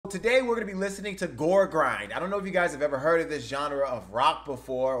Today we're going to be listening to Goregrind. I don't know if you guys have ever heard of this genre of rock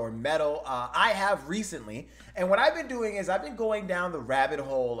before or metal. I have recently, and what I've been doing is I've been going down the rabbit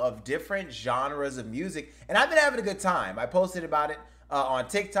hole of different genres of music, and I've been having a good time. I posted about it on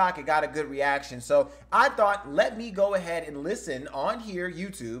TikTok. It got a good reaction, so I thought, let me go ahead and listen on here,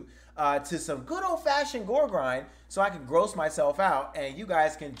 YouTube, to some good old-fashioned Goregrind so I can gross myself out, and you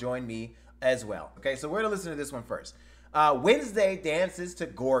guys can join me as well. Okay, so we're going to listen to this one first. Wednesday dances to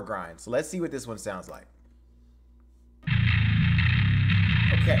Goregrind. So let's see what this one sounds like.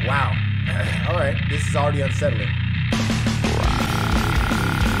 Okay, wow. All right, this is already unsettling.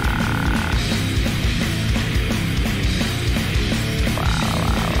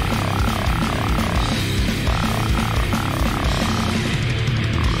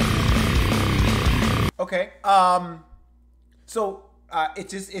 Okay,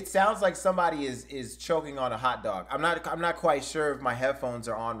 it sounds like somebody is choking on a hot dog. I'm not quite sure if my headphones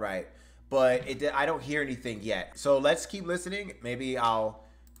are on right, but I don't hear anything yet. So let's keep listening. Maybe I'll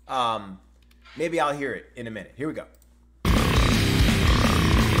hear it in a minute. Here we go.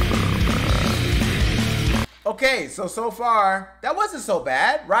 Okay, so far that wasn't so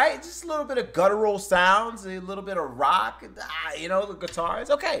bad, right? Just a little bit of guttural sounds, a little bit of rock, you know, the guitars.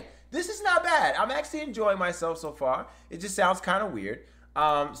 Okay. This is not bad. I'm actually enjoying myself so far. It just sounds kind of weird.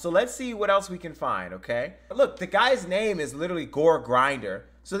 So let's see what else we can find, okay? Look, the guy's name is literally Goregrinder.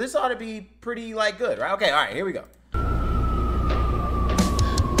 So this ought to be pretty, like, good, right? Okay, all right, here we go.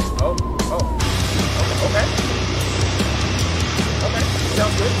 Oh, okay. Okay,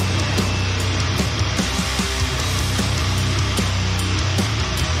 sounds good.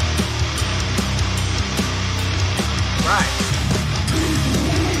 Right.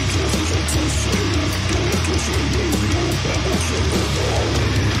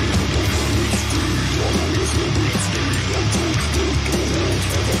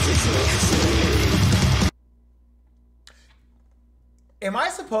 Am I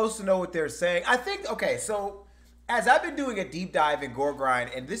supposed to know what they're saying? I think, okay, so as I've been doing a deep dive in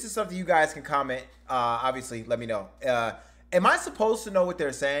Goregrind, and this is something you guys can comment, obviously, let me know. Am I supposed to know what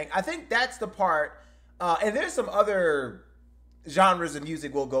they're saying? I think that's the part, and there's some other genres of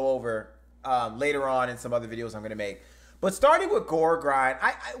music we'll go over later on in some other videos I'm going to make. But starting with Goregrind,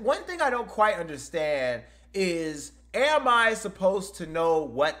 one thing I don't quite understand is, am I supposed to know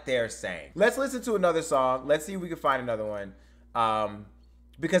what they're saying? Let's listen to another song. Let's see if we can find another one.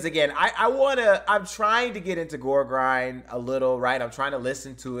 Because again, I'm trying to get into Goregrind a little, right? I'm trying to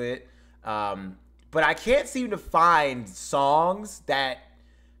listen to it. But I can't seem to find songs that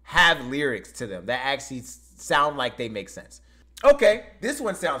have lyrics to them that actually sound like they make sense. Okay, this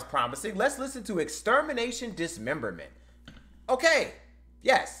one sounds promising. Let's listen to Extermination Dismemberment. Okay,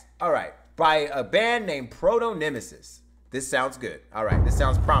 yes, all right. By a band named Proto-Nemesis. This sounds good. All right, this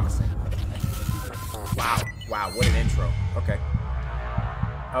sounds promising. Wow, what an intro. Okay.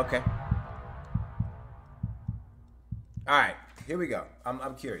 All right, here we go.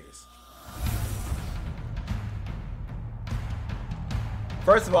 I'm curious.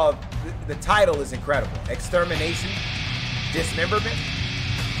 First of all, the title is incredible. Extermination Dismemberment.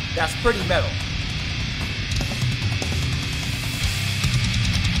 That's pretty metal.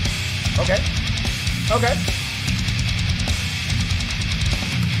 Okay.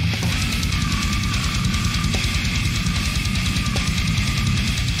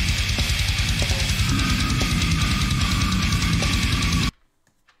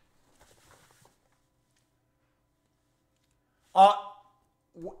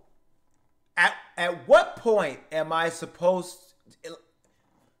 At what point am I supposed to,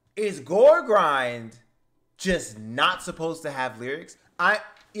 is Goregrind just not supposed to have lyrics?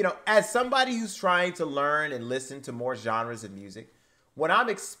 You know, as somebody who's trying to learn and listen to more genres of music, what I'm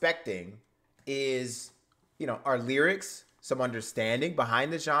expecting is, you know, are lyrics, some understanding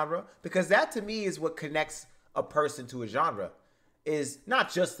behind the genre, because that to me is what connects a person to a genre, is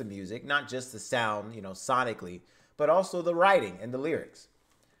not just the music, not just the sound, you know, sonically, but also the writing and the lyrics.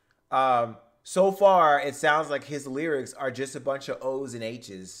 So far, it sounds like his lyrics are just a bunch of O's and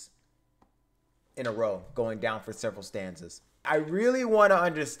H's in a row, going down for several stanzas. I really want to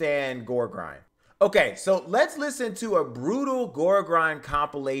understand Goregrind. Okay, so let's listen to a brutal Goregrind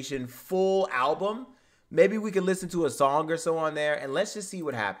compilation full album. Maybe we can listen to a song or so on there, and let's just see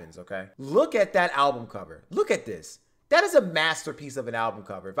what happens, okay? Look at that album cover. Look at this. That is a masterpiece of an album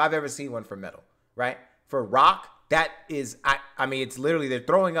cover, if I've ever seen one for metal, right? For rock, that is, I mean, it's literally, they're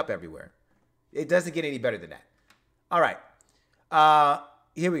throwing up everywhere. It doesn't get any better than that. All right.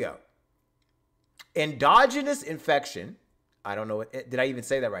 Here we go. Endogenous infection. I don't know what, did I even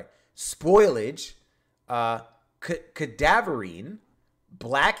say that right? Spoilage, cadaverine,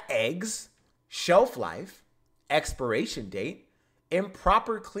 black eggs, shelf life, expiration date,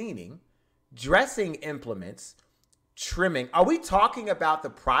 improper cleaning, dressing implements, trimming. Are we talking about the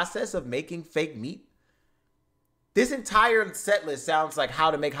process of making fake meat? This entire set list sounds like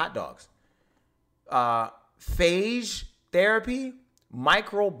how to make hot dogs. Phage therapy,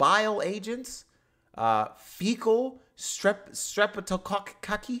 microbial agents, fecal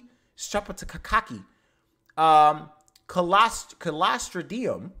streptococcus,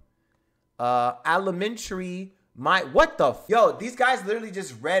 colostridium, alimentary. What the? Yo, these guys literally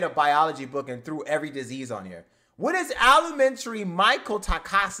just read a biology book and threw every disease on here. What is alimentary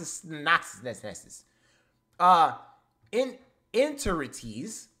mycotoxins?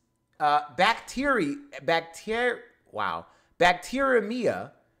 Enteritis,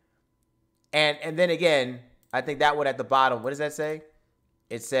 bacteremia, and then again, I think that one at the bottom. What does that say?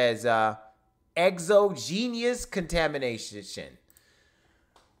 It says exogenous contamination.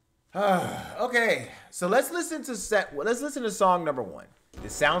 Okay, so let's listen to song number 1.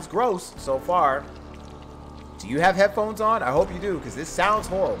 This sounds gross so far. Do you have headphones on? I hope you do, because this sounds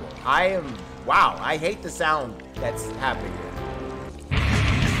horrible. Wow, I hate the sound that's happening here.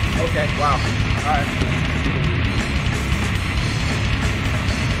 Okay, wow. All right.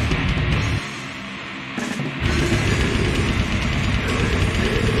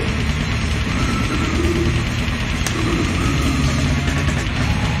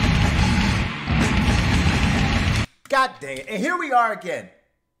 God dang it. And here we are again.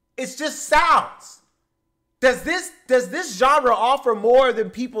 It's just sounds. Does this genre offer more than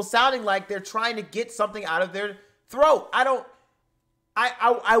people sounding like they're trying to get something out of their throat?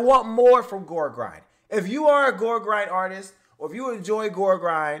 I want more from Goregrind. If you are a Goregrind artist, or if you enjoy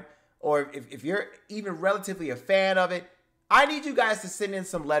Goregrind, or if you're even relatively a fan of it, I need you guys to send in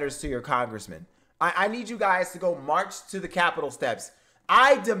some letters to your congressman. I need you guys to go march to the Capitol steps.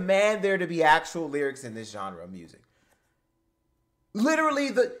 I demand there to be actual lyrics in this genre of music.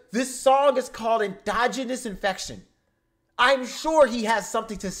 Literally, this song is called Endogenous Infection. I'm sure he has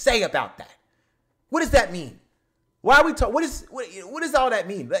something to say about that. What does that mean? Why are we talking? What does all that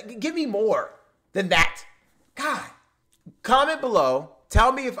mean? Like, give me more than that. God. Comment below.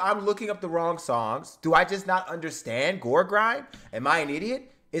 Tell me if I'm looking up the wrong songs. Do I just not understand Goregrind? Am I an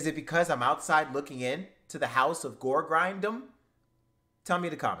idiot? Is it because I'm outside looking in to the house of Goregrindom? Tell me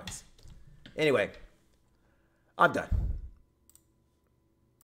in the comments. Anyway, I'm done.